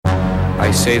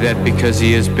I say that because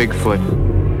he is Bigfoot.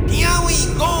 Here we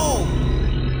go!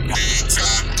 Here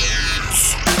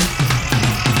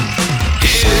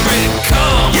it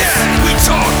comes! Yeah, we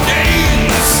talk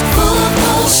games! Full of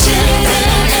bullshit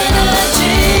and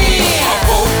energy. Our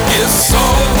focus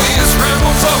always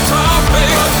rambles off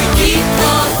topic, But we keep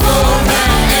the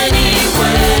format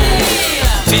anyway.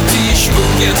 TT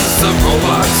Schmoogins, the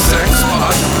robot sex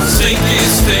bot. Stinky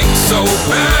stinks so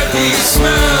bad he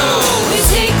smells. We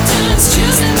take turns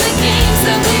choosing the games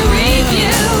that we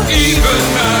review. Even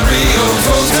Mario's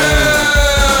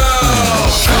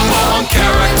Hotel. Come on,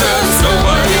 characters,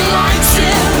 nobody likes you.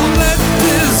 Let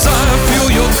desire fuel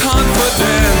your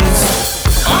confidence.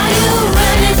 Are you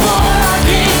ready for our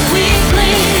Game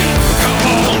Weekly? Come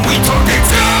on, we talking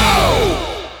now.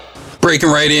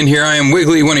 Breaking right in here, I am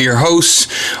Wiggly, one of your hosts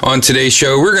on today's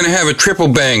show. We're going to have a triple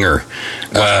banger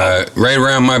right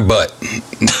around my butt.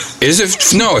 Is it?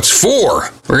 No, it's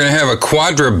 4. We're going to have a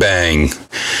quadra bang.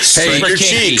 Hey, your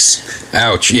cheeks.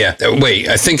 Ouch, yeah. Wait,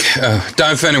 I think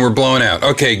Don Fenton, we're blowing out.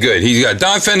 Okay, good. He's got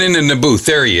Don Fenton in the booth.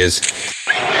 There he is.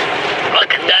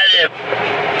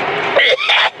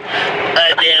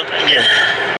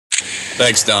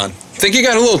 Thanks, Don. I think you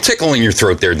got a little tickle in your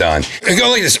throat there, Don.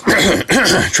 Go like this.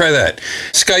 Try that.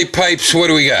 Skype pipes, what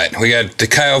do we got? We got the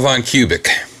Kyle Von Kubik.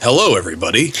 Hello,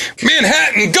 everybody.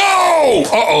 Manhattan, go!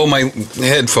 Uh-oh, my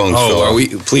headphones fell Oh, off. are we?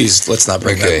 Please, let's not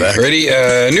bring Okay, that back. ready?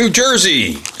 New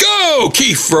Jersey, go!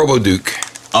 Keith Roboduke.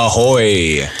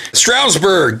 Ahoy!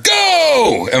 Stroudsburg,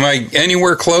 go! Am I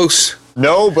anywhere close?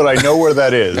 No, but I know where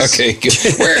that is. Okay, good.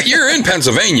 Where, you're in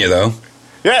Pennsylvania, though.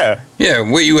 Yeah, Yeah,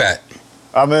 where you at?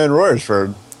 I'm in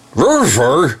Royersford.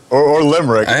 Royersford? Or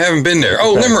Limerick. I haven't been there.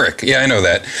 Oh, Limerick. Yeah, I know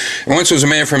that. Once was a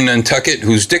man from Nantucket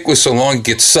whose dick was so long it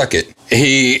could suck it.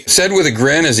 He said with a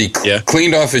grin as he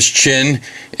cleaned off his chin,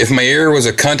 "If my ear was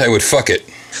a cunt, I would fuck it."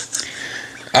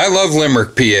 I love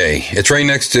Limerick, PA. It's right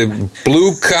next to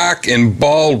Blue Cock and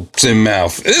Balls in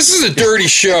Mouth. This is a dirty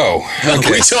show.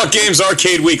 Okay. We Talk Games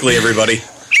Arcade Weekly, everybody.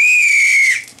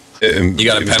 You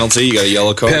got a penalty? You got a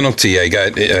yellow card? Penalty. I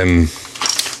got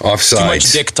offsides. Too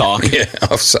much dick talk. Yeah,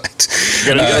 offsides.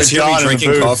 You guys hear me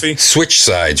drinking coffee? Switch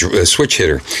sides, switch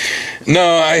hitter.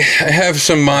 No, I have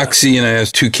some Moxie and I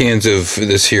have 2 cans of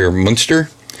this here Munster.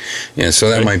 Yeah, so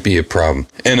that might be a problem.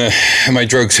 And my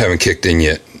drugs haven't kicked in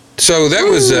yet. So that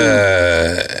was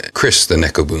Chris the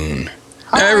Nekoboon.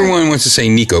 Now everyone wants to say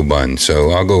Nico Bun,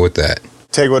 so I'll go with that.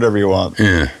 Take whatever you want.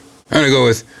 Yeah. I'm going to go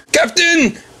with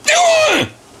Captain Nicolan!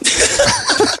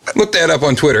 Look that up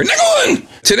on Twitter. Nicolan!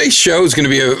 Today's show is going to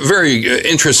be a very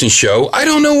interesting show. I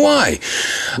don't know why.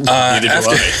 Because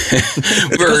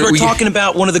we're talking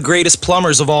about one of the greatest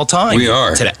plumbers of all time. We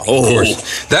are. Today. Of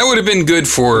course. That would have been good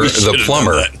for the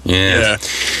plumber. Yeah.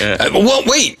 Well,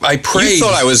 wait. I prayed. You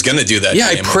thought I was going to do that. Yeah,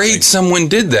 I prayed someone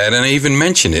did that, and I even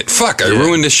mentioned it. Fuck, I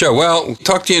ruined the show. Well,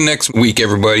 talk to you next week,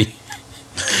 everybody.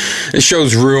 The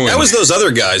show's ruined. That was those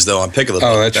other guys, though, on Pick of the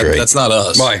Oh, that's right. That's not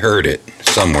us. Well, I heard it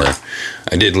somewhere.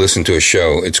 I did listen to a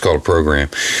show. It's called a program.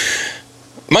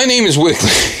 My name is Wiggly.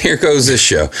 Here goes this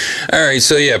show. All right,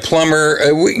 so yeah, plumber.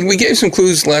 We gave some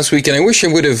clues last week, and I wish I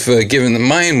would have given them.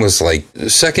 Mine was like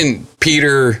 2nd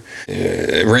Peter,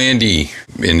 Randy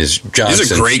in his Johnson.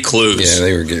 These are great clues. Yeah,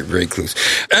 they were great clues.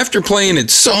 After playing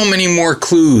it, so many more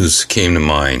clues came to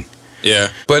mind. Yeah.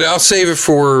 But I'll save it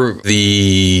for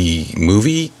the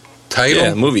movie title.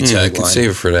 Yeah, movie tagline. I can save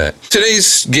it for that.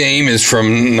 Today's game is from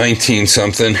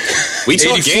 19-something. We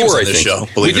talk 84, games on I this think. show,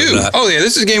 believe we it do. or not. Oh, yeah,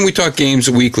 this is a game we talk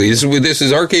games weekly. This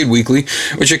is Arcade Weekly,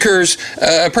 which occurs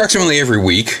approximately every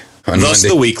week. On Thus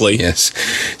Monday. the weekly. Yes.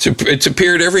 It's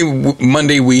appeared every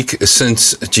Monday week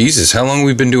since, Jesus, how long have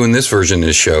we been doing this version of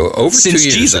the show? Over Since 2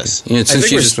 years. Jesus. Yeah, I since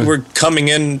think Jesus. we're coming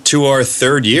into our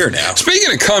 3rd year now.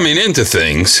 Speaking of coming into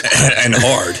things. And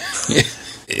hard.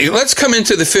 Let's come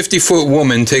into the 50-foot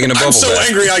woman taking a bubble I'm so bath.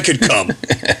 angry I could come.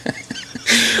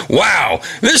 Wow,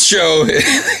 this show.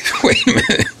 Wait a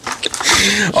minute.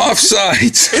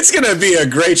 Offsides. It's going to be a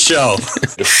great show.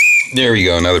 There you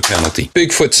go, another penalty.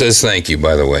 Bigfoot says thank you,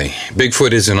 by the way.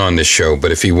 Bigfoot isn't on this show,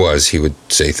 but if he was, he would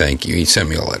say thank you. He sent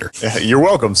me a letter. You're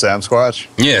welcome, Sam Squatch.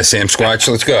 Yeah, Sam Squatch,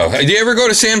 let's go. Do you ever go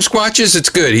to Sam Squatch's? It's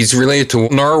good. He's related to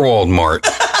Narwhal Mart.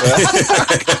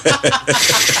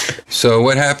 So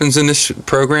what happens in this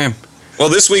program? Well,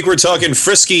 this week we're talking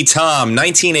Frisky Tom,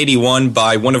 1981,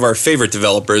 by one of our favorite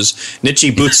developers,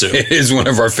 Nichi Butsu. It is one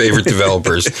of our favorite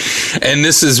developers. And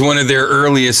this is one of their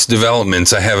earliest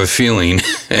developments, I have a feeling,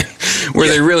 where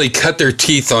they really cut their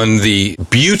teeth on the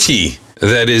beauty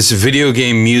that is video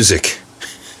game music.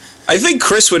 I think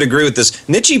Chris would agree with this.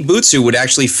 Nichi Butsu would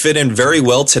actually fit in very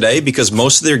well today because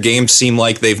most of their games seem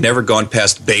like they've never gone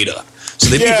past beta. So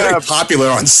they'd be very popular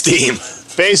on Steam.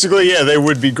 Basically, yeah, they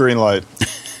would be green light.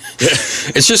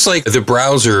 It's just like the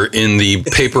browser in the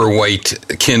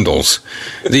Paperwhite Kindles,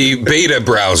 the beta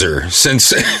browser since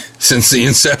the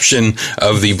inception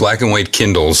of the black and white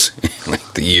Kindles, like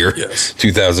the year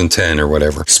 2010 or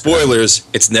whatever. Spoilers,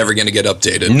 it's never going to get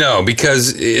updated. No,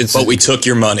 because it's... But we took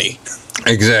your money.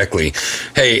 Exactly.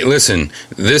 Hey, listen,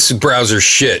 this browser's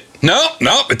shit. No,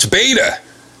 it's beta.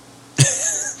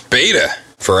 Beta.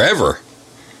 Forever.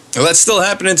 Well, that's still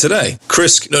happening today.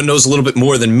 Chris knows a little bit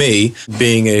more than me,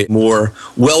 being a more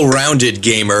well-rounded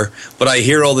gamer, but I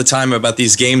hear all the time about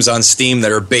these games on Steam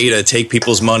that are beta, take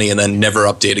people's money, and then never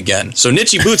update again. So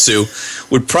Nichi Butsu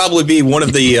would probably be one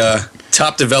of the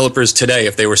top developers today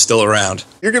if they were still around.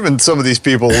 You're giving some of these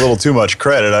people a little too much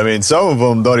credit. I mean, some of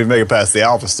them don't even make it past the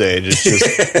alpha stage. It's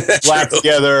just slapped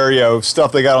together,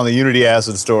 stuff they got on the Unity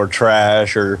Asset Store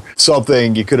trash or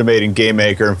something you could have made in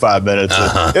GameMaker in 5 minutes.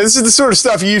 And this is the sort of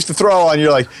stuff you used to throw on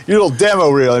your little demo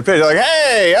reel. And you're like,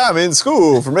 hey, I'm in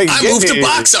school for making games. I moved a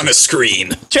box on a screen.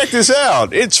 Check this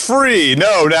out. It's free.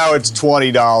 No, now it's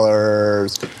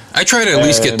 $20. I try to at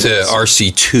least get to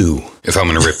RC2 if I'm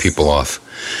going to rip people off.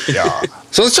 Yeah.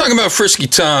 So let's talk about Frisky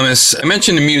Thomas. I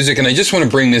mentioned the music, and I just want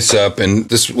to bring this up, and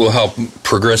this will help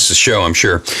progress the show, I'm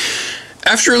sure.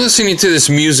 After listening to this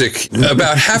music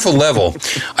about half a level,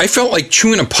 I felt like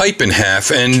chewing a pipe in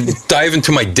half and diving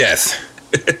to my death.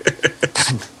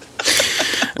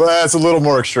 Well, that's a little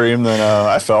more extreme than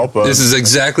I felt. But this is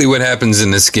exactly what happens in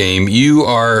this game. You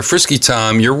are Frisky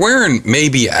Tom. You're wearing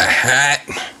maybe a hat.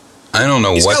 I don't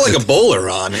know He's what. He's got like a bowler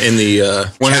on in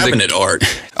the cabinet art.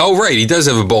 Oh, right. He does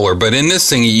have a bowler. But in this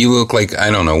thing, you look like,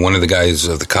 I don't know, one of the guys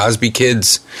of the Cosby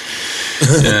Kids.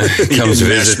 Comes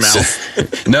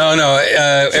visits. No.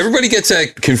 Everybody gets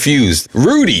that confused.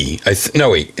 Rudy.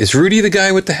 Wait. Is Rudy the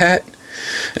guy with the hat?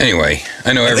 Anyway,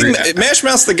 I know Mash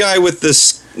Mouth's the guy with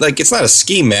this, it's not a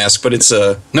ski mask, but it's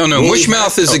a... No,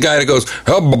 Mushmouth is the guy that goes,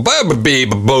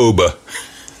 boba.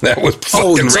 That was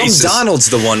fucking racist. Tom Donald's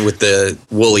the one with the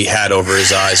woolly hat over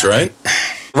his eyes, right?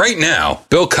 Right now,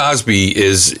 Bill Cosby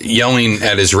is yelling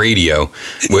at his radio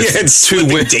with two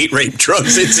date rape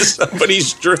drugs into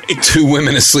somebody's drink. 2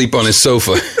 women asleep on his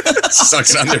sofa.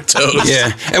 Sucking on their toes.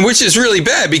 Yeah, and which is really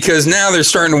bad because now they're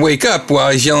starting to wake up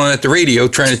while he's yelling at the radio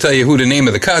trying to tell you who the name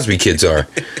of the Cosby Kids are.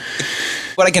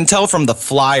 What I can tell from the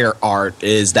flyer art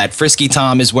is that Frisky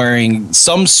Tom is wearing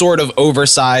some sort of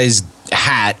oversized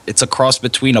hat. It's a cross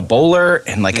between a bowler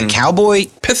and a cowboy.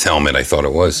 Pith helmet, I thought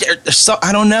it was.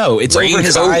 I don't know. It's Raincoat. Over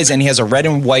his eyes, and he has a red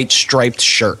and white striped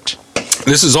shirt.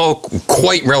 This is all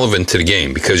quite relevant to the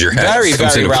game because your hat very,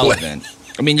 comes very into relevant. play.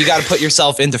 I mean, you got to put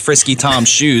yourself into Frisky Tom's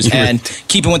shoes, and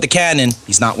keeping with the canon,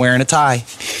 he's not wearing a tie.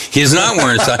 He's not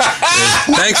wearing a tie.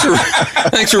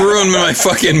 Thanks for ruining my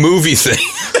fucking movie thing.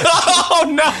 Oh,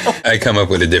 no. I come up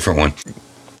with a different one.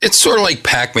 It's sort of like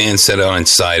Pac-Man set on its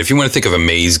side. If you want to think of a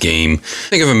maze game,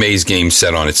 think of a maze game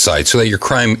set on its side so that you're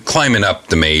climbing up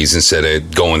the maze instead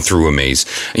of going through a maze.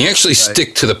 And you actually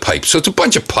stick to the pipes. So it's a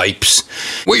bunch of pipes.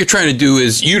 What you're trying to do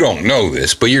is, you don't know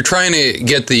this, but you're trying to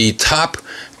get the top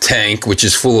tank, which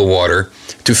is full of water,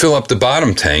 to fill up the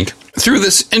bottom tank through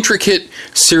this intricate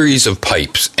series of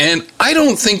pipes. And I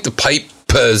don't think the pipe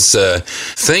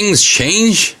things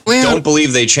change. Well, don't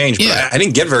believe they change, but I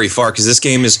didn't get very far because this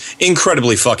game is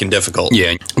incredibly fucking difficult.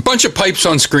 Yeah. A bunch of pipes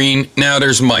on screen. Now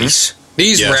there's mice.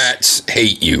 These rats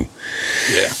hate you.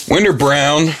 Yeah. When they're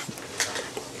brown,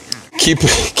 keep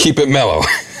it mellow.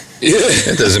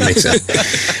 That doesn't make sense.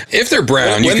 If they're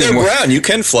brown, you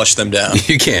can flush them down.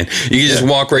 You can just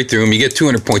walk right through them. You get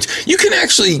 200 points. You can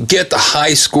actually get the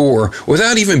high score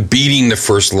without even beating the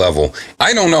first level.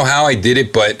 I don't know how I did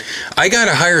it, but I got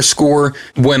a higher score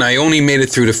when I only made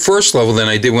it through the first level than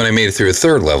I did when I made it through the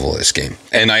third level of this game.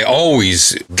 And I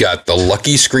always got the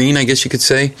lucky screen, I guess you could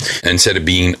say, instead of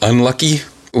being unlucky.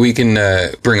 We can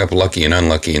bring up lucky and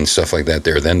unlucky and stuff like that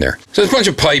there. So there's a bunch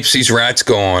of pipes. These rats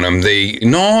go on them. They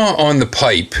gnaw on the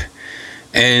pipe,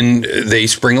 and they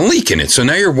spring a leak in it. So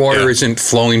now your water isn't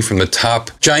flowing from the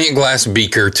top giant glass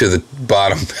beaker to the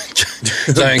bottom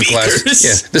giant glass.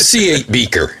 Yeah, the C8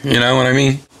 beaker. You know what I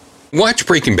mean? Watch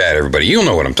Breaking Bad, everybody. You'll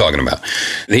know what I'm talking about.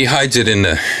 He hides it in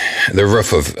the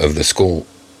roof of the school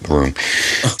room.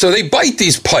 So they bite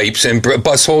these pipes and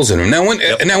bust holes in them. Now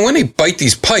when they bite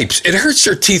these pipes, it hurts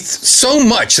their teeth so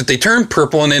much that they turn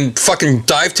purple and then fucking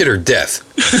dive to their death.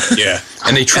 Yeah.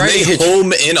 And they try to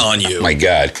home in on you. Oh my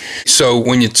God. So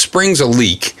when it springs a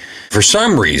leak, for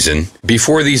some reason,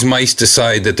 before these mice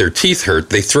decide that their teeth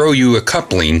hurt, they throw you a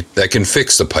coupling that can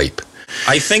fix the pipe.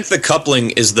 I think the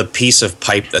coupling is the piece of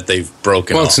pipe that they've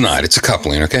broken Well, off. it's not. It's a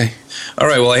coupling, okay? All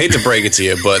right, well, I hate to break it to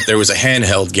you, but there was a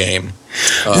handheld game.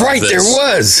 Right, there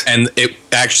was. And it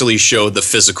actually showed the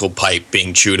physical pipe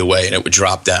being chewed away, and it would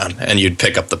drop down, and you'd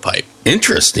pick up the pipe.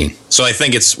 Interesting. So I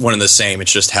think it's one and the same.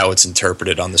 It's just how it's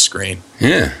interpreted on the screen.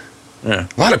 Yeah. Yeah.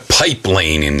 A lot of pipe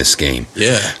laying in this game.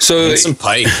 Yeah. So Need some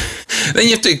pipe. Then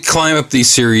you have to climb up these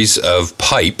series of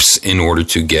pipes in order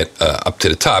to get up to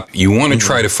the top. You want to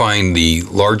try to find the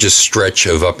largest stretch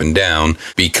of up and down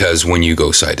because when you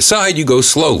go side to side, you go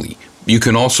slowly. You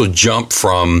can also jump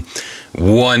from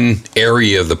one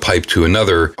area of the pipe to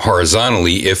another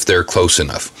horizontally if they're close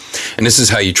enough. And this is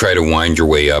how you try to wind your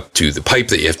way up to the pipe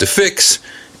that you have to fix.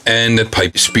 And the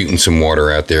pipe spewing some water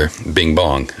out there. Bing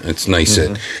bong. It's nice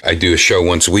that I do a show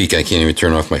once a week. I can't even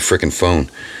turn off my frickin'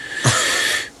 phone.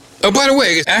 Oh, by the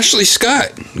way, Ashley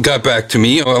Scott got back to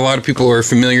me. A lot of people are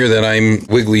familiar that I'm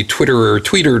Wiggly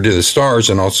tweeter to the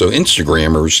stars and also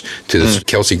Instagrammers to this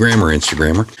Kelsey Grammer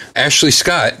Instagrammer. Ashley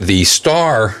Scott, the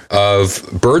star of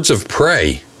Birds of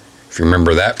Prey, if you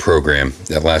remember that program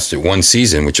that lasted one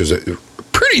season, which was a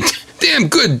pretty damn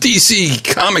good DC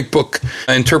comic book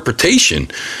interpretation.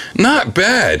 Not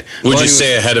bad. Would you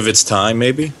say ahead of its time,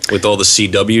 maybe? With all the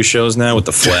CW shows now, with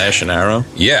The Flash and Arrow?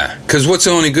 Yeah, because what's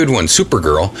the only good one?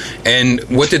 Supergirl. And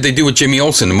what did they do with Jimmy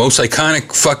Olsen? The most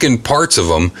iconic fucking parts of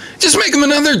him. Just make him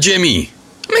another Jimmy.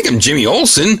 Make him Jimmy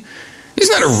Olsen. He's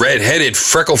not a red-headed,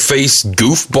 freckle-faced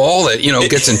goofball that,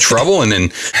 gets in trouble and then...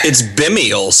 It's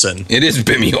Bimmy Olsen. It is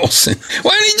Bimmy Olsen.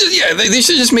 Why didn't he just... Yeah, they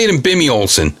should have just made him Bimmy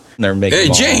Olsen. They're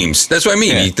making James. That's what I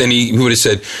mean. Yeah. Then he would have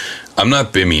said, I'm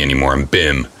not Bimmy anymore. I'm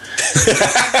Bim.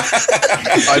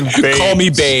 I'm Bames. Call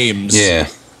me Bames. Yeah.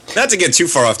 Not to get too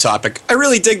far off topic, I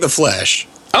really dig The Flash.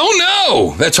 Oh,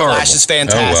 no! That's horrible. Flash is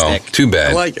fantastic. Oh, well. Too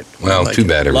bad. I like it. Well, too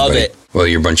bad, everybody. Love it. Well,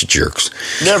 you're a bunch of jerks.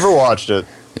 Never watched it.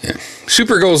 Yeah.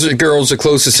 Supergirl's the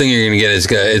closest thing you're going to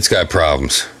get. It's got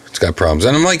problems. It's got problems.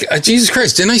 And I'm like, Jesus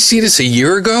Christ, didn't I see this a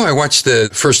year ago? I watched the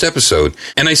first episode,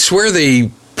 and I swear they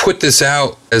put this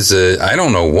out as I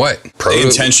don't know what. They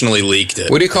intentionally leaked it.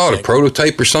 What do you call it? A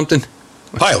prototype or something?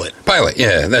 Pilot.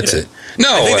 Yeah, that's it. No,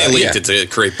 I think they leaked it to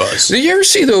create buzz. Did you ever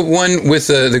see the one with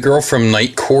the girl from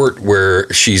Night Court where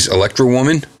she's Electra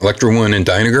Woman and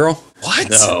Dyna Girl?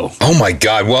 What? No. Oh my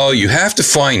God! Well, you have to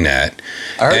find that.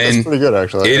 I heard that's pretty good,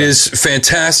 actually. It is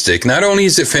fantastic. Not only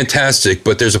is it fantastic,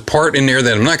 but there's a part in there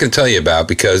that I'm not going to tell you about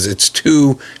because it's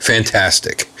too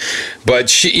fantastic.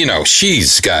 But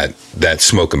she's got that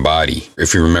smoking body.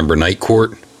 If you remember Night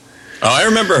Court. Oh, I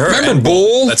remember her. Remember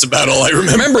Bull? That's about all I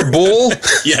remember. Remember Bull?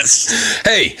 Yes.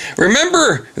 Hey,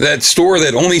 remember that store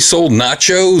that only sold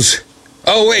nachos?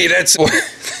 Oh, wait, that's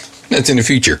in the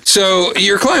future. So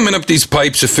you're climbing up these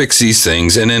pipes to fix these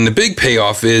things, and then the big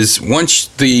payoff is once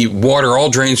the water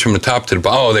all drains from the top to the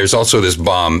bottom, there's also this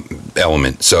bomb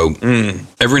element. So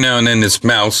every now and then this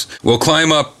mouse will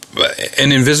climb up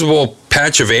an invisible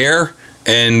patch of air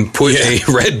and put a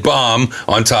red bomb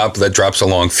on top that drops a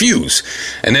long fuse.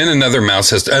 And then another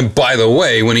mouse has to, and by the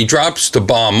way, when he drops the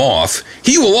bomb off,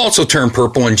 he will also turn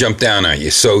purple and jump down at you.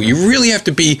 So you really have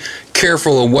to be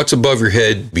careful of what's above your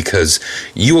head because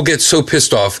you will get so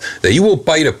pissed off that you will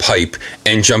bite a pipe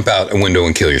and jump out a window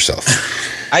and kill yourself.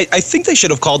 I think they should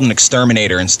have called an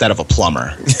exterminator instead of a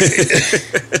plumber.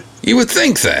 You would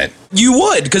think that. You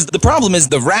would, because the problem is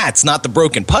the rats, not the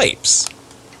broken pipes.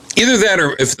 Either that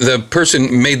or if the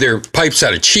person made their pipes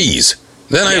out of cheese,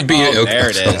 then I'd be there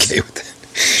it is. okay with that.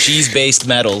 Cheese-based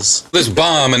metals. This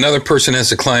bomb, another person has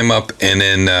to climb up and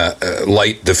then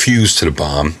light the fuse to the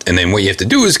bomb. And then what you have to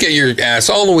do is get your ass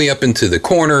all the way up into the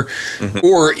corner.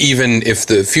 Or even if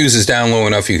the fuse is down low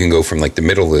enough, you can go from like the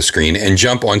middle of the screen and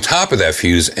jump on top of that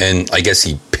fuse. And I guess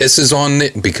he pisses on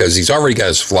it because he's already got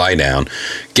his fly down,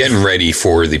 getting ready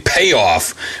for the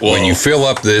payoff when you fill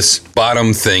up this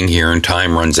bottom thing here and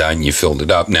time runs out and you filled it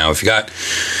up. Now, if you got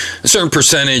a certain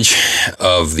percentage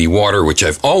of the water, which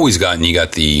I've always gotten, you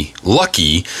got the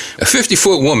lucky, a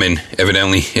 50-foot woman,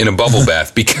 evidently, in a bubble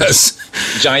bath because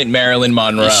Giant Marilyn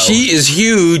Monroe. she is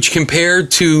huge compared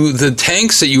to the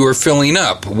tanks that you are filling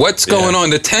up. What's going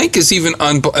on? The tank is even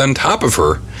on top of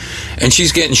her, and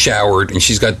she's getting showered, and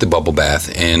she's got the bubble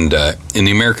bath. And in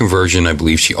the American version, I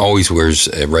believe she always wears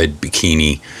a red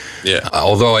bikini. Yeah.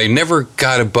 Although I never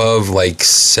got above like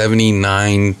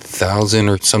 79,000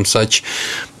 or some such.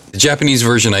 The Japanese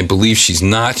version, I believe she's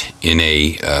not in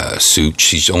a suit.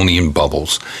 She's only in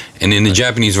bubbles. And in the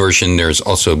Japanese version, there's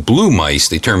also blue mice.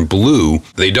 They turn blue.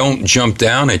 They don't jump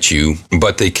down at you,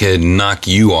 but they can knock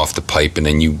you off the pipe and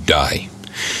then you die.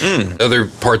 The other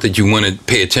part that you want to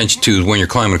pay attention to when you're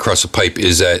climbing across a pipe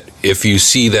is that if you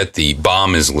see that the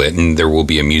bomb is lit and there will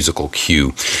be a musical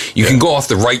cue, you can go off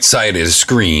the right side of the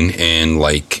screen, and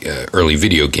like early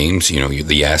video games,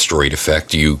 the asteroid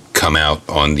effect, you come out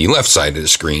on the left side of the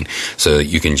screen so that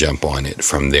you can jump on it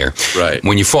from there. Right.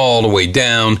 When you fall all the way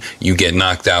down, you get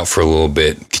knocked out for a little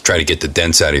bit, try to get the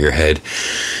dents out of your head.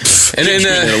 And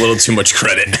then a little too much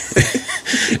credit.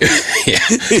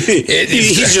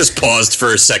 He's just paused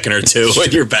for a second or two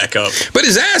when you're back up. But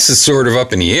his ass is sort of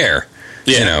up in the air.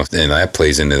 Yeah. And that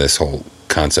plays into this whole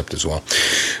concept as well.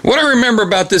 What I remember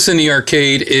about this in the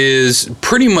arcade is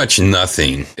pretty much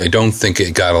nothing. I don't think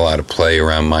it got a lot of play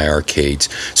around my arcades.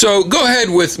 So go ahead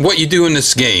with what you do in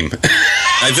this game.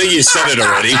 I think you said it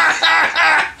already.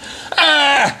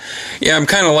 Yeah, I'm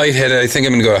kind of lightheaded. I think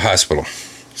I'm going to go to the hospital.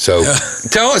 So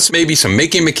tell us maybe some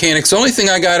making mechanics. The only thing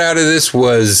I got out of this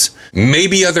was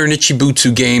maybe other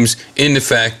Nichibutsu games in the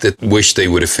fact that wish they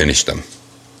would have finished them.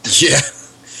 Yeah.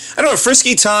 I don't know,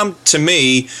 Frisky Tom, to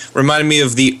me, reminded me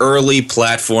of the early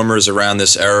platformers around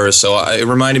this era. So it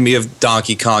reminded me of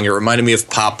Donkey Kong. It reminded me of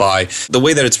Popeye. The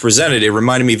way that it's presented, it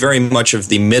reminded me very much of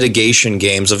the mitigation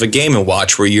games of a Game &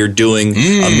 Watch, where you're doing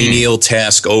a menial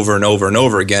task over and over and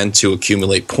over again to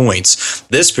accumulate points.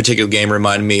 This particular game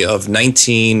reminded me of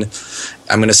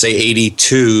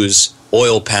 82's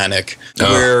Oil Panic,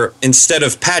 where instead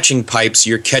of patching pipes,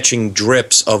 you're catching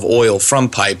drips of oil from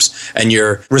pipes, and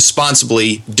you're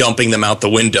responsibly dumping them out the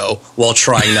window while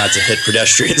trying not to hit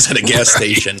pedestrians at a gas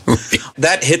station.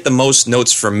 That hit the most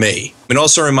notes for me. It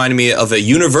also reminded me of a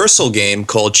Universal game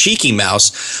called Cheeky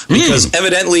Mouse, because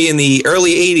evidently in the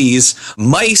early 80s,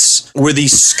 mice were the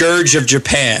scourge of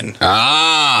Japan.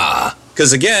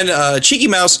 Because again, Cheeky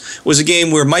Mouse was a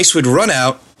game where mice would run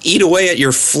out, eat away at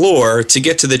your floor to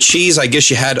get to the cheese I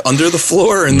guess you had under the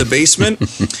floor in the basement.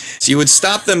 So you would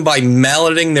stop them by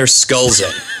malleting their skulls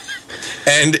in.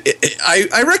 And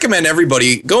I recommend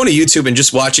everybody going to YouTube and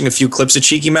just watching a few clips of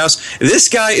Cheeky Mouse. This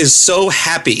guy is so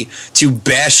happy to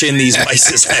bash in these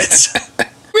mice's heads.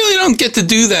 Really don't get to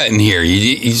do that in here.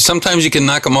 Sometimes you can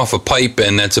knock them off a pipe,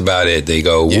 and that's about it. They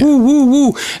go, woo, woo,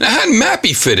 woo. Now, how did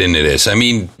Mappy fit into this? I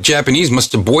mean, Japanese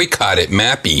must have boycotted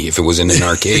Mappy if it was in an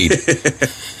arcade.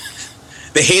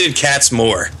 They hated cats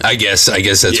more. I guess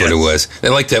that's what it was. They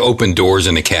like to open doors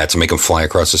in the cats and make them fly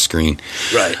across the screen.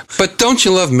 Right. But don't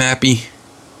you love Mappy?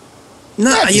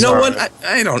 No, you know what?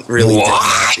 I don't really dig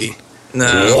Mappy.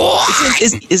 No.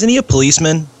 Isn't he a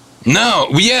policeman? No,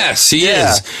 yes, he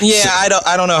is. Yeah, I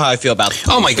don't know how I feel about.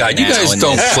 Oh my God, you guys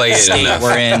don't play it enough.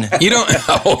 We're in. You don't.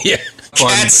 Oh yeah.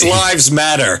 Cats' lives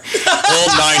matter. All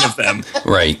 9 of them.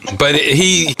 Right, but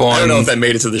I don't know if that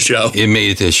made it to the show. It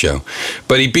made it to the show,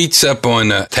 but he beats up on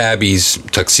Tabby's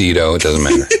tuxedo. It doesn't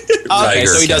matter. Okay,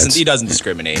 so he doesn't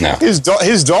discriminate. No. His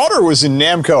daughter was in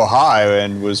Namco High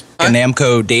and was a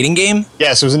Namco dating game.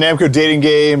 Yes, it was a Namco dating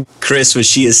game. Chris, was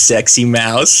she a sexy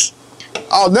mouse?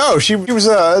 Oh no, she was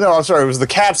no. I'm sorry, it was the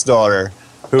cat's daughter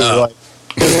who was like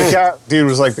the cat dude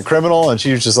was like the criminal, and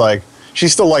she was just like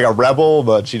she's still like a rebel,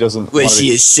 but she doesn't. Was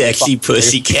she a sexy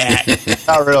pussy cat?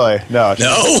 Not really. No.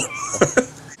 No.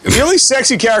 The only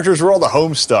sexy characters were all the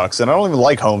Homestucks, and I don't even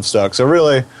like Homestuck. So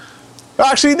really,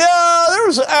 actually, no. There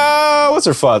was what's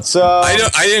her futz?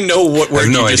 I didn't know what word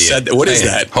you just said. What is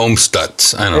that?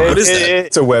 Homestucks. I don't know. What is that?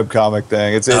 It's a webcomic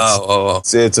thing. It's a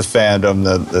fandom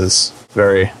that is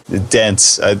very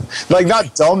dense. Like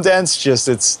not dumb dense, just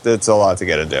it's a lot to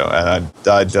get into, and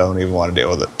I don't even want to deal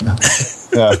with it.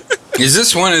 Yeah. Is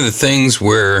this one of the things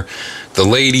where the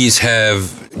ladies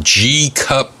have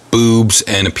G-cup boobs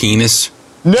and a penis?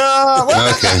 No.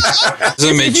 Okay.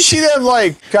 If you see them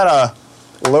like kind of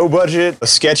low budget,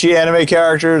 sketchy anime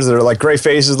characters that are like gray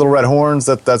faces, little red horns,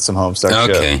 that's some Homestuck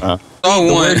shit. Okay.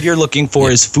 The word you're looking for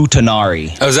is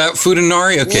futanari. Oh, is that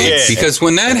futanari? Okay. Yeah. Because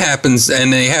when that happens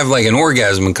and they have like an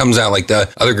orgasm and comes out like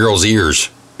the other girl's ears.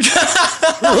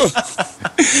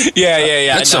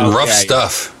 Yeah. That's some rough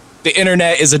stuff. The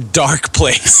internet is a dark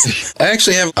place. I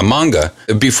actually have a manga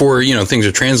before, things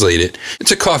are translated.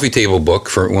 It's a coffee table book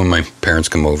for when my parents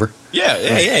come over. Yeah.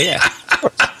 Anyway,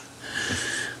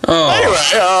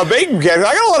 Bacon Cat,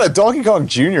 I got a lot of Donkey Kong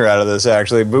Jr. out of this,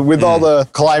 actually, but with all the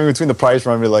climbing between the pipes,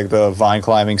 remember like the vine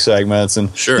climbing segments, and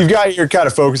you've got your kind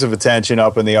of focus of attention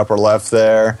up in the upper left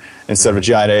there. Instead of a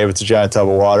giant Abe, it's a giant tub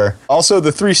of water. Also,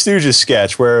 the Three Stooges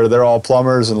sketch where they're all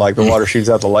plumbers and like the water shoots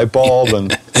out the light bulb,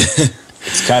 and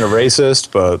it's kind of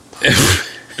racist, but...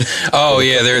 Oh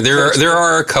yeah, there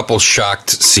are a couple shocked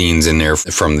scenes in there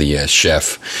from the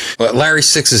chef. But Larry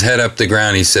sticks his head up the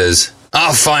ground. He says,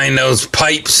 "I'll find those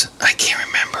pipes." I can't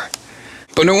remember,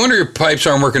 but no wonder your pipes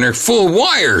aren't working. They're full of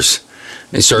wires.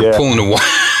 They start pulling the wire.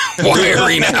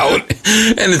 wiring out,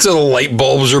 and it's the light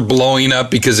bulbs are blowing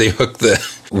up because they hook the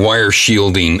wire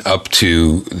shielding up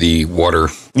to the water.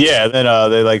 Yeah, then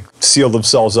they like seal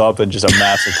themselves up in just a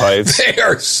massive pipes. They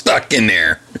are stuck in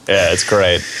there. Yeah, it's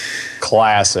great.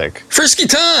 Classic. Frisky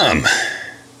Tom.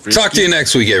 Talk to you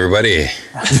next week, everybody.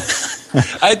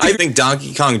 I think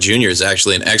Donkey Kong Jr. is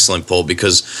actually an excellent pull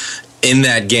because in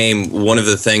that game, one of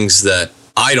the things that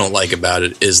I don't like about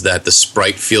it is that the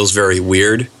sprite feels very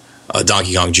weird.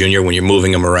 Donkey Kong Jr. when you're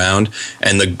moving him around,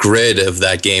 and the grid of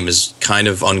that game is kind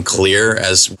of unclear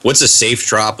as what's a safe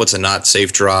drop, what's a not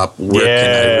safe drop, where can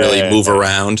I really move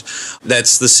around.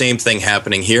 That's the same thing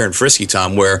happening here in Frisky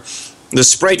Tom, where the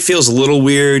sprite feels a little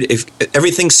weird. If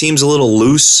everything seems a little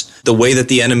loose, the way that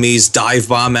the enemies dive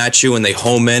bomb at you and they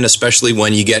home in, especially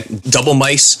when you get double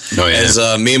mice, as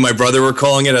me and my brother were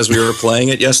calling it as we were playing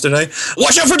it yesterday.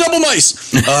 Watch out for double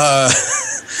mice!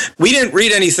 We didn't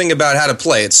read anything about how to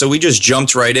play it, so we just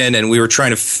jumped right in and we were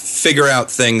trying to figure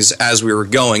out things as we were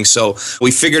going. So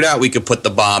we figured out we could put the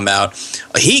bomb out.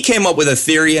 He came up with a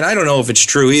theory, and I don't know if it's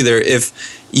true either. If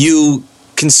you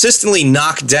consistently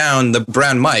knock down the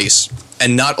brown mice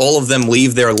and not all of them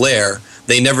leave their lair,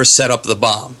 they never set up the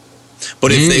bomb.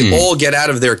 But if they all get out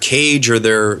of their cage or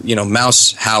their,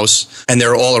 mouse house and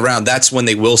they're all around, that's when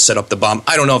they will set up the bomb.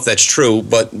 I don't know if that's true,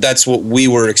 but that's what we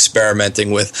were experimenting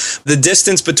with. The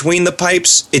distance between the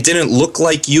pipes, it didn't look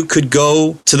like you could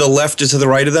go to the left or to the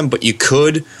right of them, but you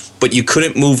could. But you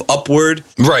couldn't move upward.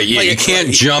 Right, yeah, you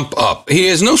can't jump up. He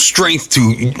has no strength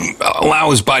to allow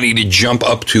his body to jump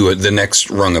up to the next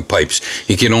rung of pipes.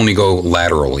 He can only go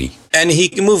laterally. And he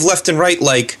can move left and right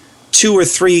like 2 or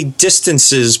 3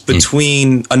 distances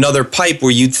between another pipe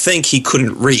where you'd think he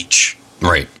couldn't reach.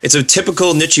 Right. It's a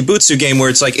typical Nichibutsu game where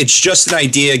it's like, it's just an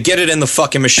idea, get it in the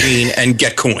fucking machine and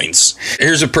get coins.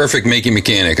 Here's a perfect making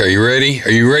mechanic. Are you ready?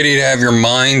 Are you ready to have your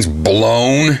minds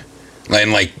blown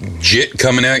and like jit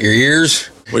coming out your ears?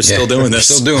 We're still doing this.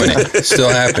 Still doing it. Still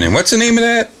happening. What's the name of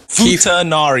that?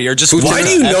 Futanari, or just why do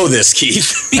you know this,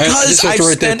 Keith? Because I've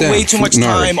spent way too much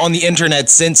time on the internet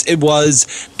since it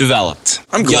was developed.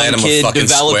 I'm glad I'm a fucking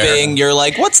developing. square. You're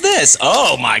like, what's this?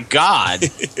 Oh my god!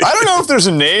 I don't know if there's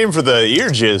a name for the ear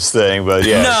jizz thing, but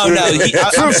yeah. No.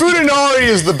 Futanari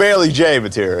is the Bailey J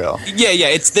material. Yeah.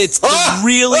 It's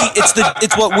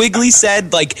what Wiggly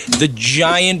said, like the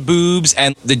giant boobs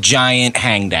and the giant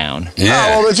hang down. Yeah.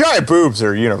 Oh, well, the giant boobs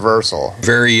are universal.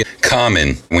 Very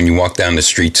common when you walk down the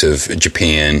streets of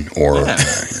Japan or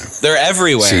they're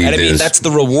everywhere. See, and I mean, that's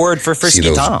the reward for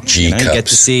Frisky Tom. You get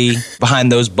to see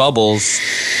behind those bubbles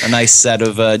a nice set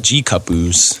of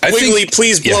G-cupoos. Wiggly,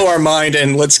 please blow our mind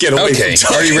and let's get away from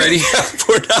talking Are you ready?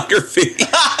 pornography.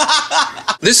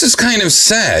 This is kind of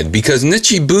sad because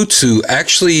Nichibutsu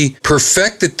actually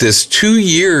perfected this 2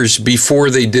 years before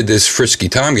they did this Frisky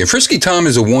Tom game. Frisky Tom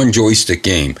is a one joystick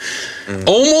game.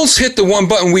 Almost hit the one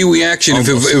button wee action if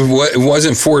it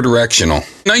wasn't 4-directional.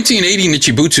 1980,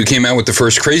 Nichibutsu came out with the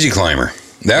first Crazy Climber.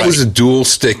 That was a dual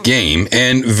stick game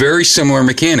and very similar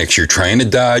mechanics. You're trying to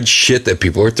dodge shit that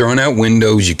people are throwing out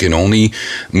windows. You can only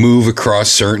move across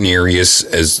certain areas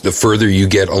as the further you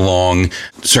get along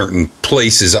certain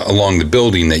places along the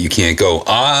building that you can't go.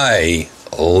 I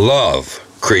love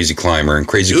Crazy Climber and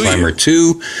Crazy Climber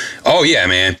 2. Oh yeah,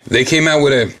 man. They came out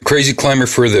with a Crazy Climber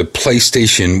for the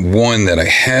PlayStation 1 that I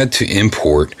had to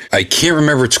import. I can't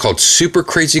remember if it's called Super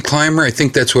Crazy Climber. I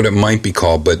think that's what it might be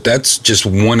called, but that's just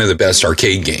one of the best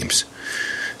arcade games.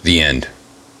 The end.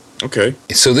 Okay.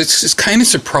 So this is kind of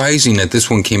surprising that this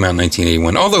one came out in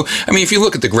 1981. Although, I mean, if you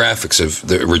look at the graphics of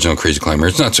the original Crazy Climber,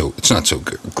 it's not so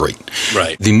great.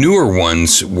 Right. The newer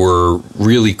ones were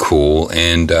really cool,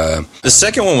 and the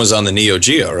second one was on the Neo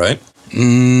Geo, right?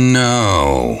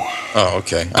 No. Oh,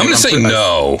 okay. I'm going to say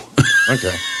no.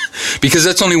 Okay. Because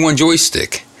that's only one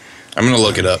joystick. I'm going to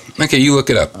look it up. Okay, you look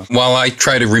it up. While I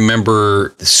try to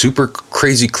remember the Super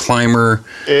Crazy Climber.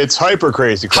 It's Hyper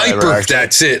Crazy Climber.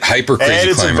 That's it. Hyper Crazy Climber. And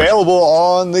it's available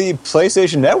on the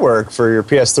PlayStation Network for your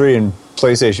PS3 and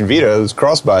PlayStation Vita's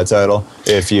cross-buy title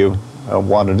if you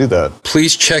want to do that.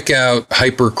 Please check out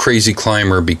Hyper Crazy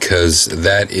Climber because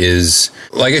that is,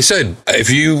 like I said, if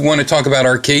you want to talk about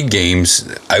arcade games,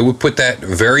 I would put that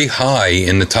very high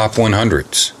in the top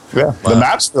 100s. Yeah, the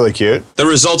map's really cute. The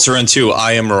results are in 2.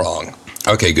 I am wrong.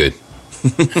 Okay, good.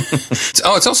 It's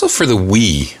also for the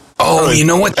Wii. Oh, you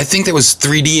know what? I think that was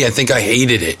 3D. I think I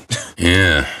hated it.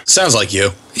 Yeah. Sounds like you.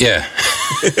 Yeah.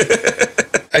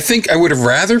 I think I would have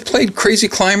rather played Crazy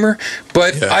Climber,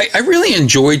 but I really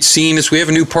enjoyed seeing this. We have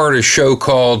a new part of the show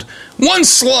called One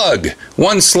Slug.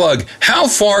 One Slug. How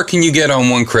far can you get on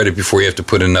one credit before you have to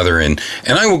put another in?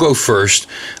 And I will go first.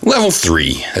 Level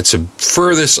 3. That's the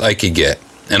furthest I could get.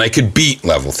 And I could beat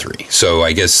level 3. So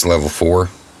I guess level 4.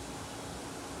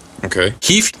 Okay.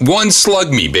 Keith, one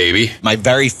slug me, baby. My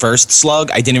very first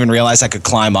slug, I didn't even realize I could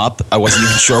climb up. I wasn't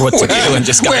even sure what to do and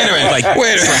just got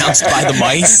trounced by the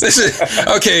mice.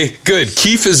 Okay, good.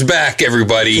 Keith is back,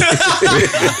 everybody.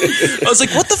 I was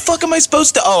like, what the fuck am I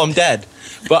supposed to? Oh, I'm dead.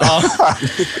 But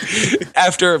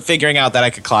after figuring out that I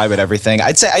could climb and everything,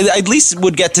 I'd say I at least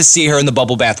would get to see her in the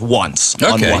bubble bath once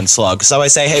on one slug. So I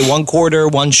say, hey, 1 quarter,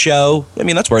 1 show. I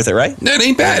mean, that's worth it, right? That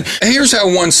ain't bad. Here's how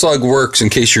one slug works in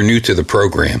case you're new to the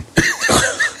program.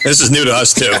 This is new to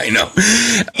us, too. I know.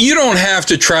 You don't have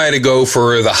to try to go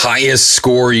for the highest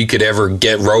score you could ever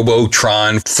get.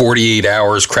 Robotron, 48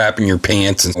 hours, crapping your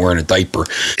pants and wearing a diaper.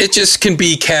 It just can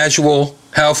be casual.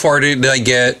 How far did I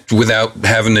get without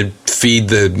having to feed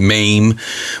the MAME?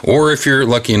 Or if you're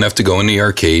lucky enough to go in the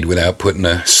arcade without putting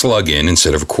a slug in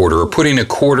instead of a quarter, or putting a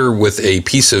quarter with a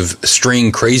piece of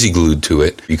string crazy glued to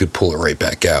it, you could pull it right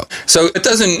back out. So it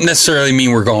doesn't necessarily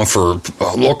mean we're going for,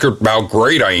 look at how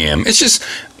great I am. It's just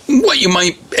what you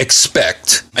might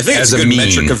expect. I think it's a good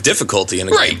metric of difficulty in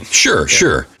a game.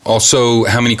 Sure. Also,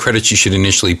 how many credits you should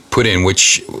initially put in,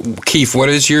 which, Keith, what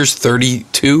is yours,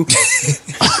 32?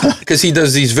 Because he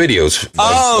does these videos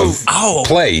of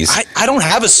plays. I don't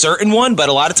have a certain one, but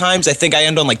a lot of times I think I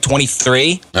end on like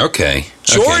 23. Okay.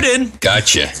 Jordan. Okay.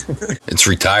 Gotcha. It's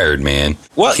retired, man.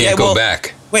 Well, Can't go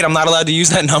back. Wait, I'm not allowed to use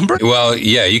that number? Well,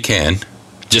 yeah, you can.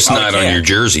 Just not on your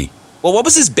jersey. Well, what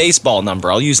was his baseball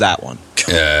number? I'll use that one.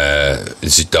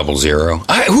 Is it 00?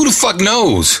 Who the fuck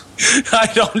knows?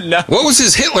 I don't know. What was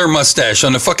his Hitler mustache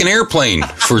on the fucking airplane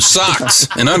for socks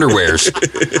and underwears?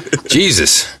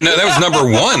 Jesus. No, that was number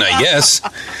 1, I guess.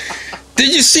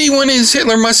 Did you see when his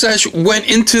Hitler mustache went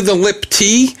into the lip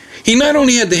T? He not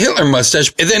only had the Hitler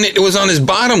mustache, and then it was on his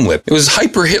bottom lip. It was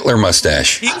hyper Hitler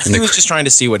mustache. He was just trying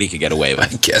to see what he could get away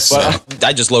with. I guess so.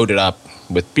 I just loaded up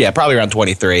with, probably around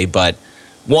 23, but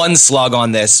 1 slug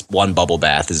on this, 1 bubble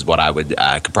bath is what I would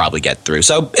could probably get through.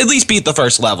 So at least beat the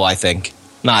first level, I think.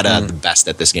 Not the best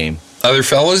at this game. Other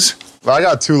fellas? I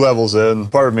got 2 levels in.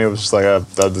 Part of me was just like,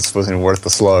 this wasn't even worth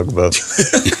the slug, but...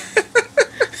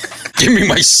 Give me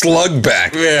my slug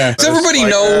back. Yeah. Does everybody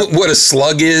know what a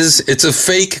slug is? It's a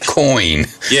fake coin.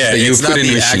 Yeah, that you it's put not in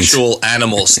the machines. actual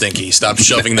animal, Stinky. Stop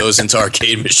shoving those into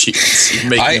arcade machines.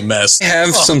 You're making a mess. I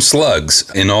have some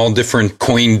slugs in all different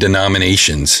coin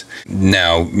denominations.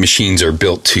 Now, machines are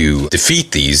built to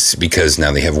defeat these because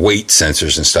now they have weight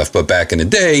sensors and stuff. But back in the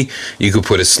day, you could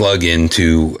put a slug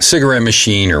into a cigarette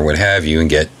machine or what have you and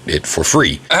get it for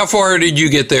free. How far did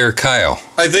you get there, Kyle?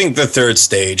 I think the 3rd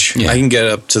stage. Yeah. I can get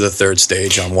up to the 3rd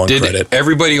stage on 1 credit. Did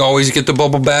everybody always get the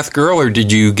bubble bath girl, or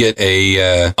did you get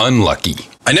a unlucky?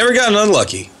 I never got an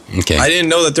unlucky. Okay. I didn't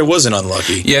know that there was an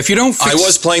unlucky. Yeah, if you don't I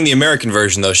was playing the American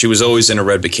version, though. She was always in a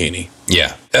red bikini.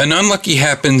 Yeah. An unlucky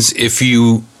happens if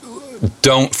you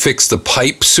don't fix the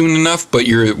pipe soon enough, but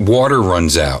your water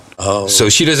runs out. Oh. So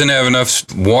she doesn't have enough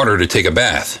water to take a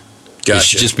bath. Gotcha. She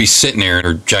should just be sitting there in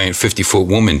her giant 50-foot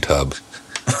woman tub.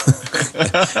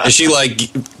 Is she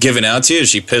like giving out to you? Is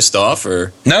she pissed off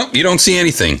or? No, you don't see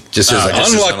anything. Just says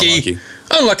unlucky.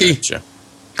 Unlucky. Gotcha.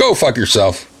 Go fuck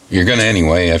yourself. You're gonna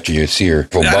anyway after you see her.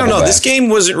 I don't know. This game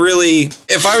wasn't really.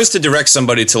 If I was to direct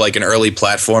somebody to like an early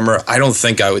platformer, I don't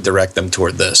think I would direct them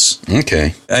toward this.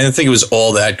 Okay. I didn't think it was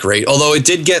all that great. Although it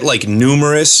did get like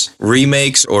numerous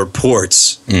remakes or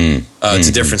ports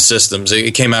to different systems.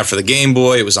 It came out for the Game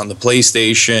Boy. It was on the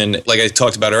PlayStation. Like I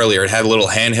talked about earlier, it had a little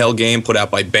handheld game put out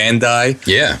by Bandai.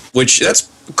 Yeah. Which that's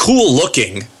cool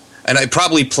looking. And it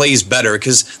probably plays better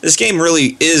because this game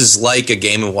really is like a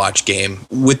Game & Watch game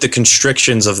with the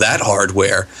constrictions of that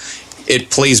hardware.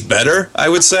 It plays better, I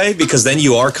would say, because then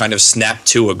you are kind of snapped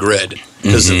to a grid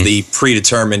because of the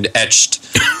predetermined etched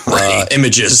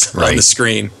images on the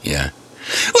screen. Yeah.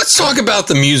 Let's talk about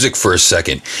the music for a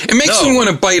second. It makes me want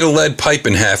to bite a lead pipe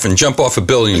in half and jump off a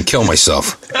building and kill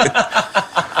myself.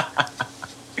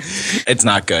 It's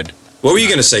not good. What were you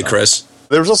going to say, Chris?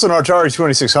 There was also an Atari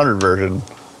 2600 version.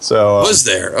 So was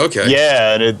there? Okay.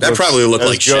 Yeah, and that probably looked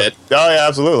like shit. Oh yeah,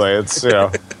 absolutely. It's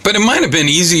But it might have been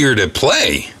easier to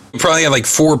play. It probably had like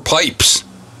 4 pipes.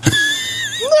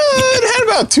 It had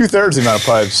about 2/3 the amount of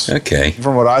pipes. Okay.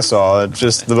 From what I saw, it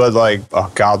just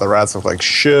the rats look like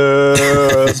shit.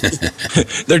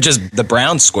 They're just the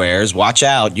brown squares. Watch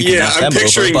out! You can knock them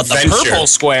over. But the purple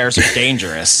squares are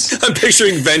dangerous. I'm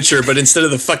picturing Venture, but instead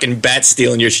of the fucking bat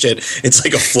stealing your shit, it's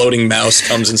like a floating mouse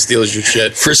comes and steals your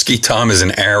shit. Frisky Tom is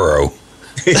an arrow.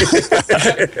 Nah,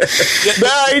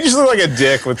 he just looked like a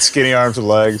dick with skinny arms and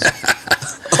legs.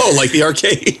 Oh, like the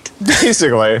arcade.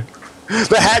 Basically.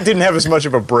 The hat didn't have as much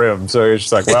of a brim, so it's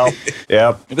just like, well,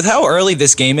 yeah. With how early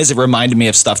this game is, it reminded me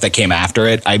of stuff that came after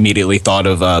it. I immediately thought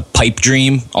of Pipe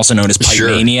Dream, also known as Pipe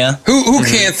Mania. Who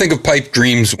can't think of Pipe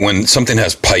Dreams when something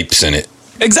has pipes in it?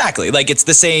 Exactly. Like, it's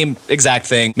the same exact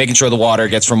thing, making sure the water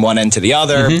gets from one end to the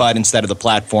other, but instead of the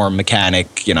platform mechanic,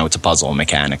 it's a puzzle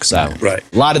mechanic. So right.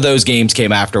 A lot of those games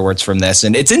came afterwards from this.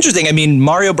 And it's interesting. I mean,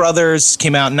 Mario Brothers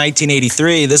came out in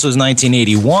 1983. This was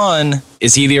 1981.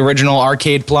 Is he the original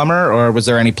arcade plumber, or was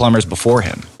there any plumbers before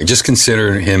him? I just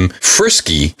consider him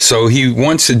frisky, so he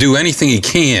wants to do anything he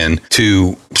can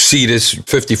to see this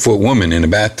 50-foot woman in a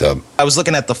bathtub. I was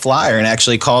looking at the flyer and it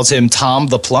actually calls him Tom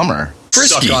the Plumber.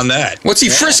 Frisky. Suck on that. What's he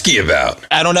frisky about?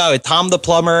 I don't know. Tom the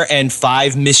Plumber and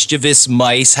 5 mischievous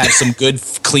mice have some good,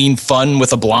 clean fun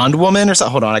with a blonde woman or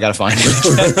something. Hold on, I gotta find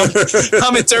it.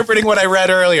 I'm interpreting what I read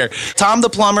earlier. Tom the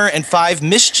Plumber and 5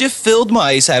 mischief-filled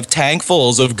mice have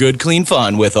tankfuls of good, clean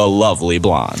fun with a lovely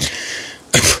blonde.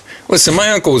 Listen, my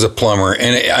uncle was a plumber,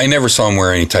 and I never saw him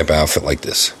wear any type of outfit like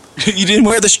this. You didn't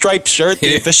wear the striped shirt,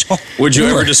 the official? Would you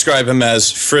ever describe him as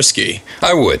frisky?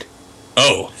 I would.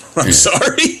 Oh, I'm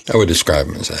sorry. I would describe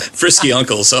him as that. Frisky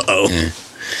uncles, uh-oh. Yeah.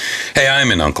 Hey,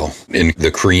 I'm an uncle in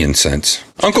the Korean sense.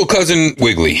 Uncle Cousin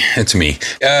Wiggly, that's me.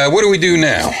 What do we do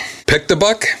now? Pick the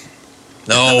buck?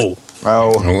 No.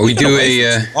 Oh. We do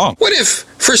what if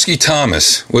Frisky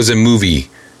Thomas was a movie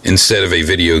instead of a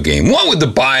video game? What would the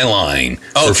byline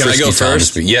for Frisky I go Thomas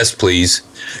first? be? Yes, please.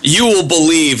 You will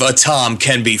believe a Tom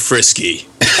can be frisky.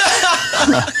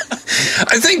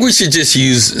 I think we should just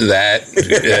use that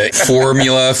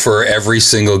formula for every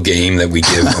single game that we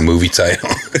give a movie title.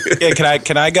 Yeah,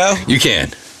 can I go? You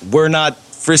can. We're not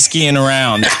friskying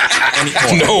around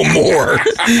No more.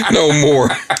 No more.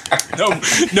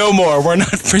 No more. We're not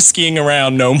friskying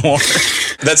around no more.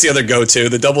 That's the other go-to,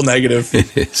 the double negative.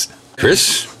 It is.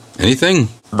 Chris, anything?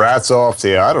 Rats off to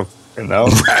you. I don't know.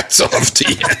 Rats off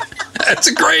to you. That's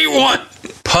a great one.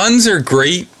 Puns are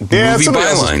great Yeah, movie somebody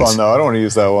else's bylines. fun, though. I don't want to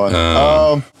use that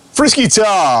one. Frisky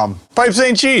Tom. Pipes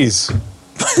ain't cheese.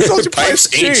 Pipes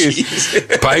ain't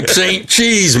cheese. Pipes ain't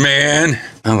cheese, man.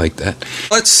 I like that.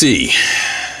 Let's see.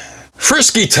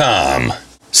 Frisky Tom.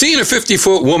 Seeing a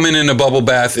 50-foot woman in a bubble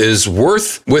bath is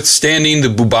worth withstanding the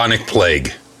bubonic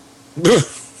plague.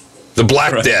 The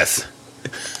Black Death.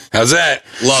 How's that?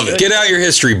 Love it. Get out your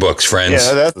history books, friends.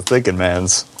 Yeah, that's the thinking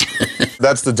man's.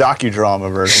 That's the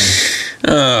docudrama version.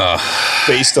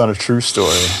 Based on a true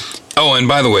story. Oh, and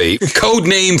by the way, code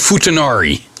name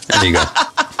Futanari. There you go.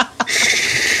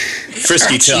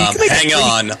 Frisky Tom, hang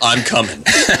on, I'm coming.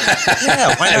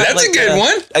 Yeah, why not? That's a good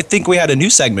one. I think we had a new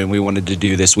segment we wanted to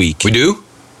do this week. We do?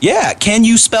 Yeah, can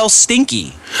you spell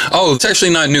stinky? Oh, it's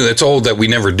actually not new. That's old that we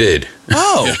never did.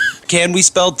 Oh, can we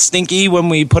spell stinky when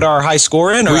we put our high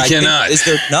score in? Or We cannot. Is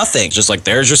there nothing? Just like,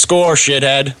 there's your score,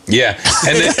 shithead. Yeah.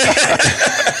 And then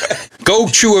go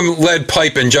chew a lead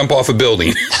pipe and jump off a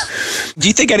building. Do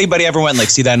you think anybody ever went like,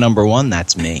 see that number 1?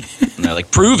 That's me. And they're like,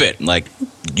 prove it. I'm like,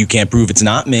 you can't prove it's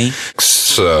not me.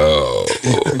 So,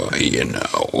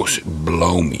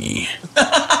 blow me.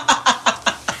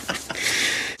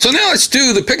 So now let's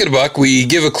do the pick of the buck. We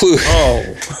give a clue.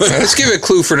 Let's give a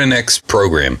clue for the next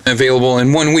program. Available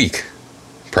in 1 week,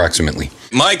 approximately.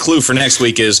 My clue for next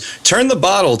week is turn the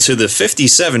bottle to the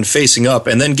 57 facing up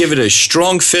and then give it a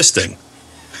strong fisting.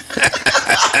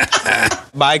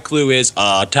 My clue is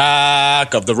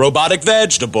attack of the robotic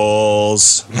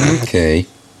vegetables. Okay.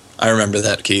 I remember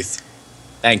that, Keith.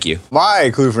 Thank you. My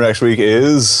clue for next week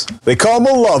is they call him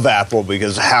a love apple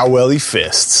because of how well he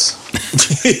fists.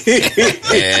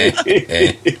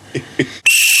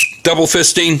 Double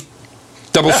fisting.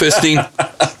 Double fisting.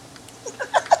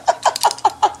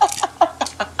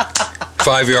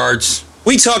 5 yards.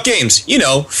 We talk games,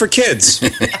 for kids.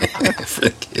 For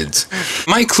the kids.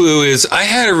 My clue is I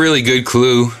had a really good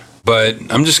clue, but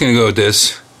I'm just going to go with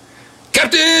this.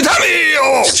 Captain Tommy!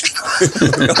 Oh,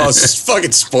 it's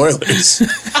fucking spoilers.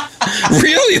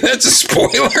 Really? That's a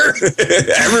spoiler?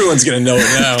 Everyone's going to know it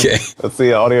now. Okay. That's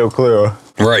the audio clue.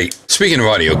 Right. Speaking of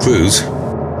audio clues.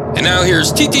 And now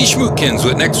here's TT Schmootkins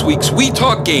with next week's We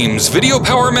Talk Games Video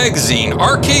Power Magazine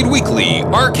Arcade Weekly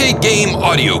Arcade Game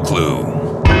Audio Clue.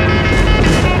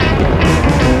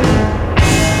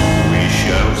 We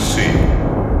shall see.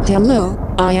 Hello,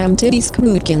 I am Titty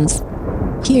Schmootkins.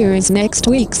 Here is next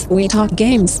week's We Talk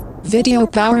Games Video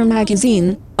Power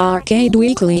Magazine Arcade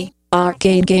Weekly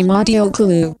Arcade Game Audio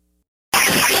Clue.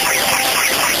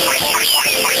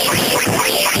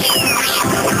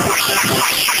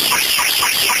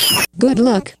 Good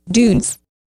luck, dudes.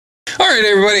 All right,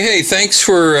 everybody. Hey, thanks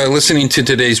for listening to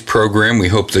today's program. We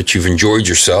hope that you've enjoyed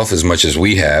yourself as much as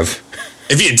we have.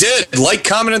 If you did, like,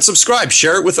 comment, and subscribe.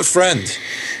 Share it with a friend.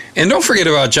 And don't forget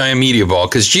about Giant Media Ball,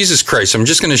 because Jesus Christ, I'm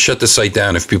just going to shut the site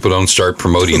down if people don't start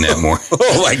promoting that more.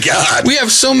 Oh, my God. We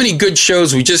have so many good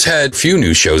shows. We just had a few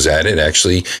new shows at it,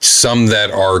 actually. Some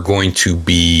that are going to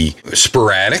be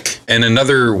sporadic, and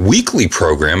another weekly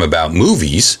program about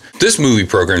movies. This movie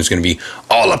program is going to be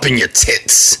all up in your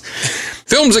tits.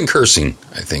 Films and cursing,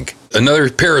 I think. Another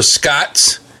pair of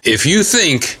Scots. If you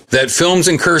think that films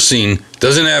and cursing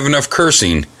doesn't have enough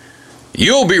cursing,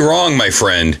 you'll be wrong, my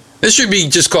friend. This should be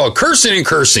just called Cursing and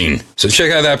Cursing. So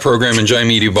check out that program and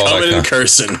giantmediaball.com. Coming and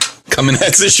cursing.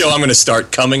 That's the show I'm going to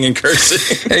start, coming and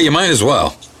cursing. Hey, you might as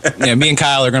well. Yeah, me and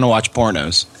Kyle are going to watch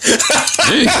pornos.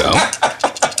 There you go.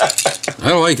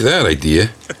 I like that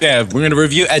idea. Yeah, we're going to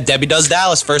review Debbie Does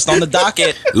Dallas first on the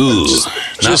docket. Ooh,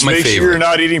 just make sure you're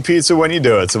not eating pizza when you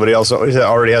do it. Somebody else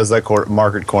already has that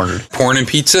market cornered. Porn and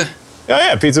pizza? Oh,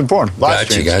 yeah, pizza and porn.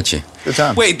 Gotcha. Good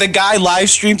time. Wait, the guy live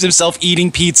streams himself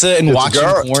eating pizza and watching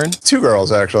porn? 2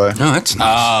 girls, actually. Oh, that's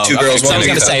nice. 2 girls, I was one going to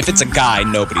tomato. say, if it's a guy,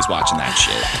 nobody's watching that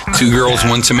shit. 2 girls,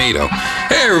 1 tomato.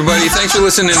 Hey, everybody. Thanks for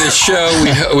listening to this show.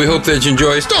 We hope that you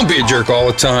enjoy us. Don't be a jerk all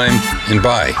the time. And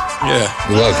bye. Yeah.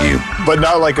 We love you. But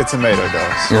not like a tomato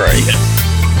does. Right.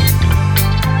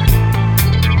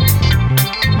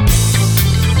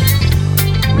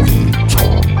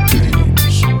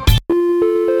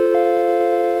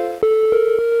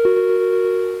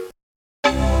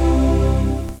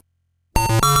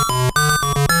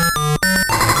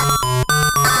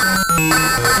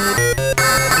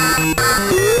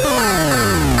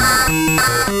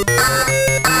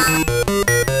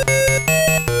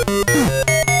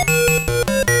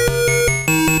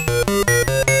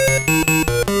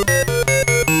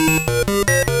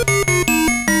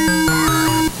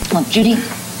 Judy,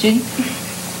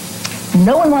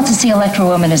 no one wants to see Electro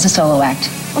Woman as a solo act.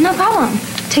 Well, no problem.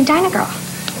 Take Dinah Girl.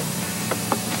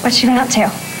 What's she been up to?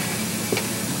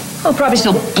 Oh, probably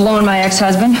still blowing my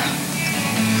ex-husband.